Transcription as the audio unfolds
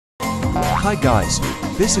Hi guys,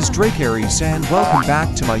 this is DracaryS and welcome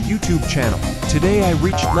back to my YouTube channel. Today I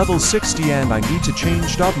reached level 60 and I need to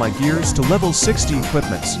change up my gears to level 60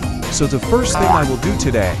 equipments. So the first thing I will do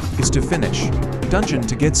today is to finish dungeon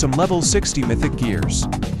to get some level 60 mythic gears.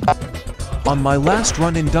 On my last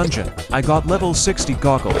run in dungeon, I got level 60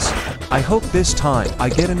 goggles. I hope this time I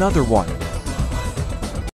get another one.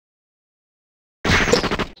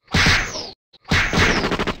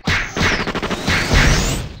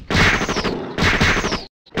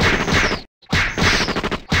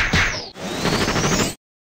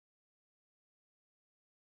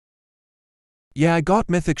 Yeah, I got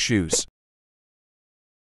mythic shoes.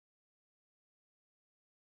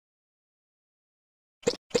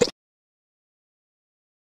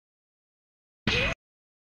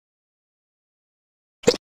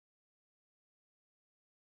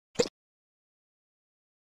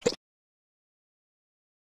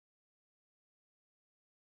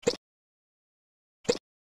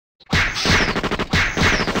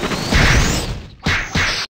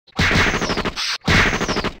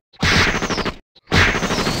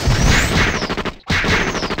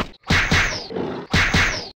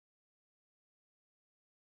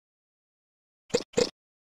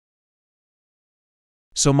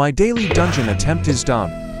 So my daily dungeon attempt is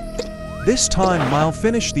done. This time I'll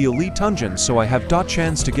finish the elite dungeon so I have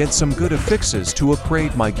chance to get some good affixes to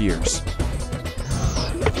upgrade my gears.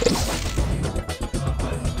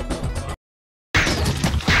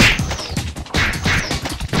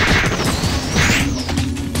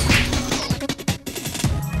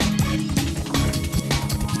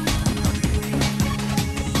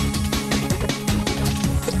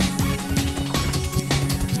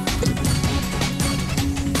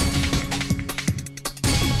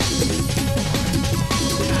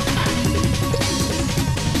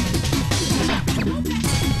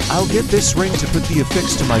 I'll get this ring to put the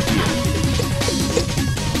affix to my gear.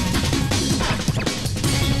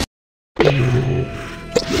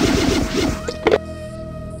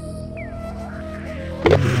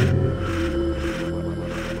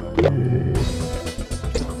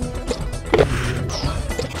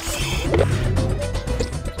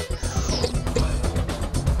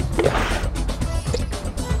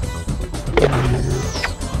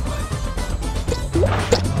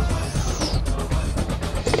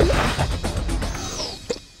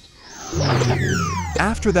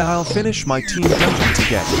 After that I'll finish my team dungeon to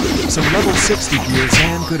get some level 60 gears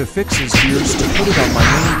and good affixes gears to put it on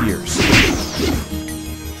my main gears.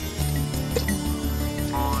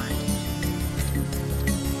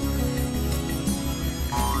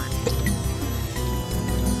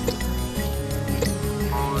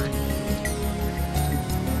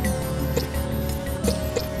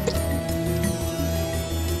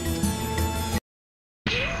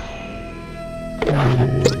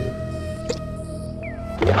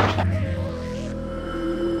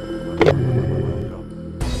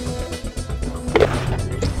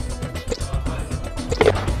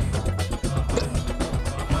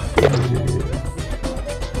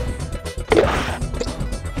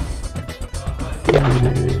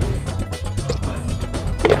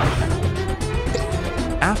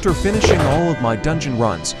 After finishing all of my dungeon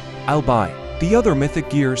runs, I'll buy the other mythic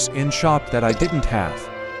gears in shop that I didn't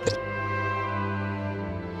have.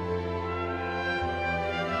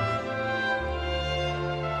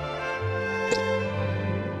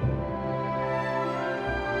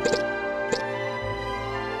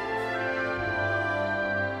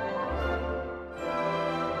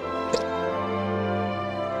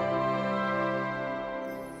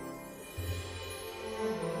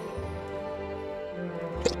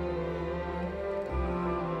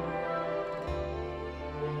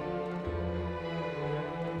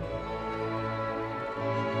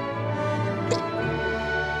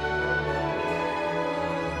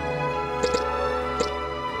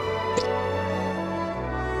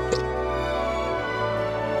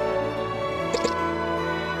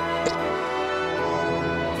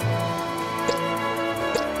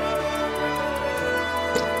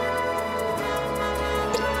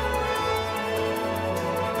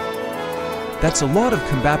 That's a lot of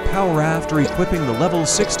combat power after equipping the level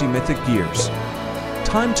 60 mythic gears.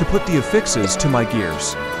 Time to put the affixes to my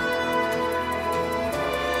gears.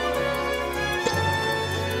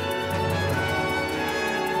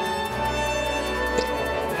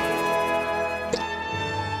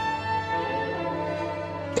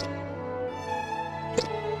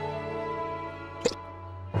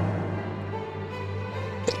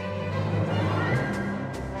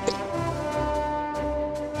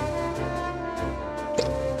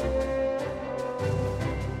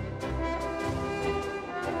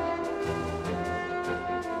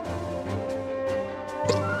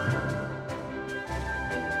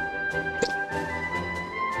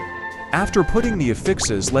 After putting the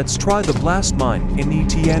affixes, let's try the blast mine in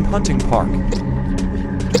ETN Hunting Park.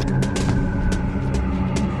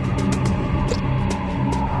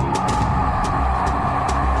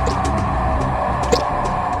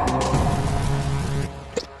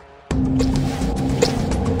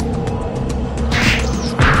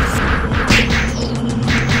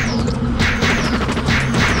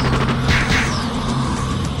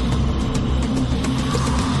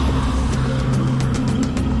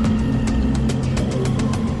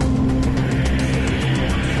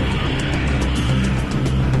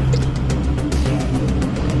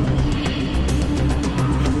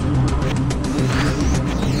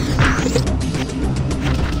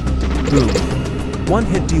 Boom. One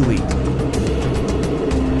hit delete.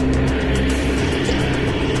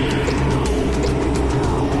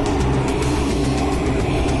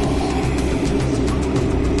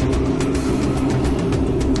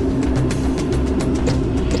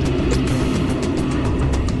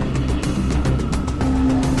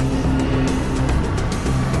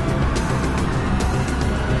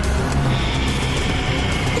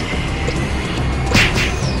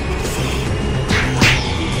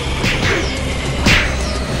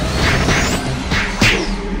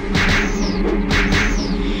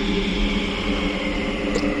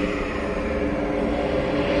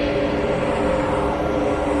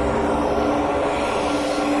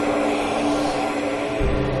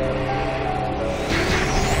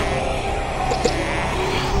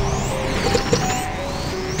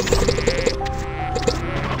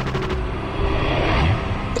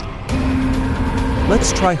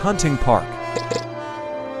 Let's try Hunting Park.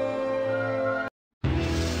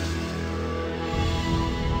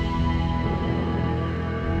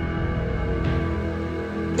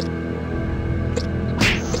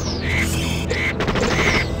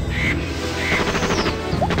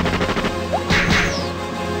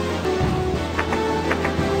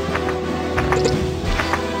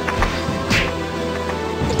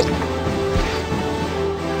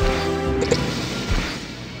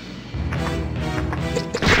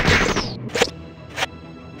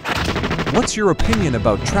 What's your opinion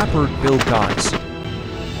about Trapper Build, guys?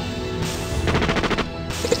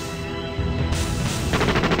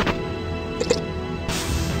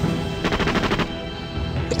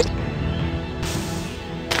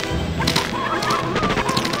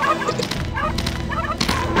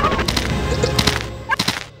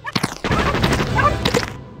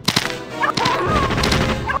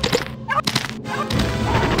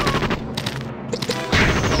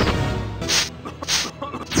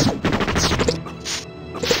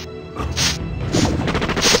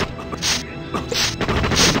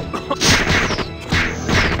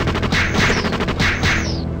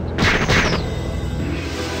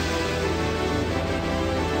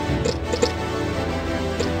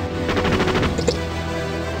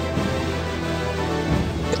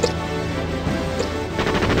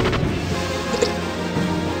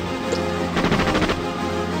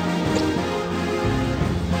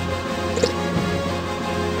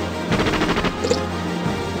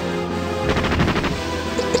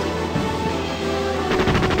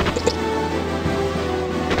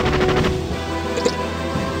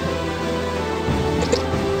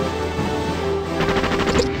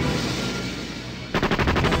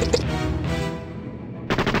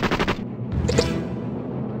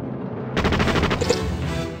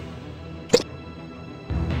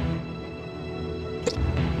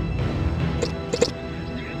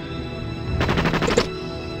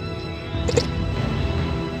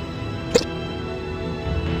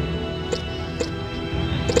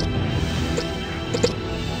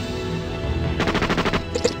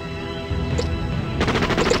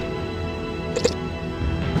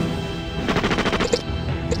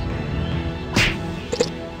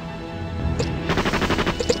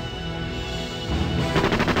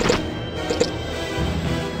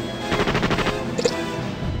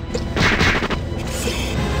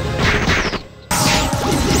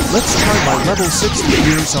 Let's try my level 60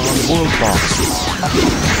 gears on World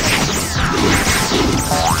Boss.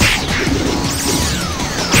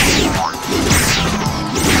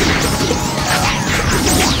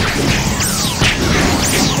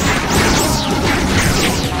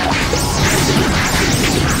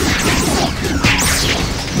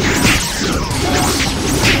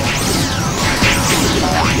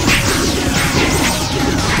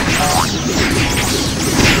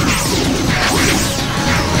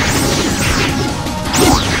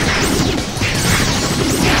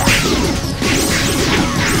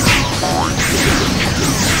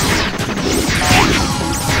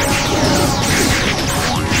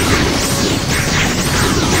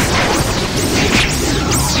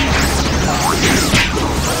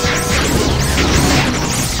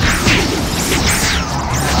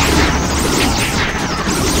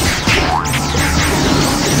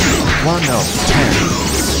 no, 10.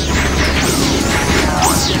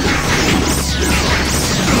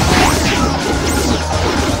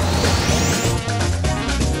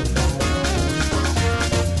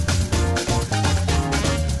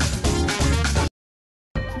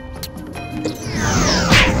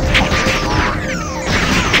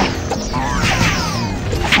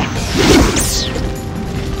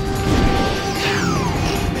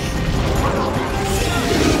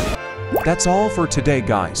 That's all for today,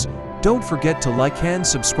 guys. Don't forget to like and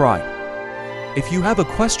subscribe. If you have a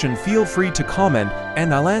question, feel free to comment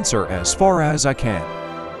and I'll answer as far as I can.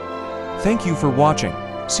 Thank you for watching.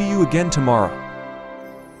 See you again tomorrow.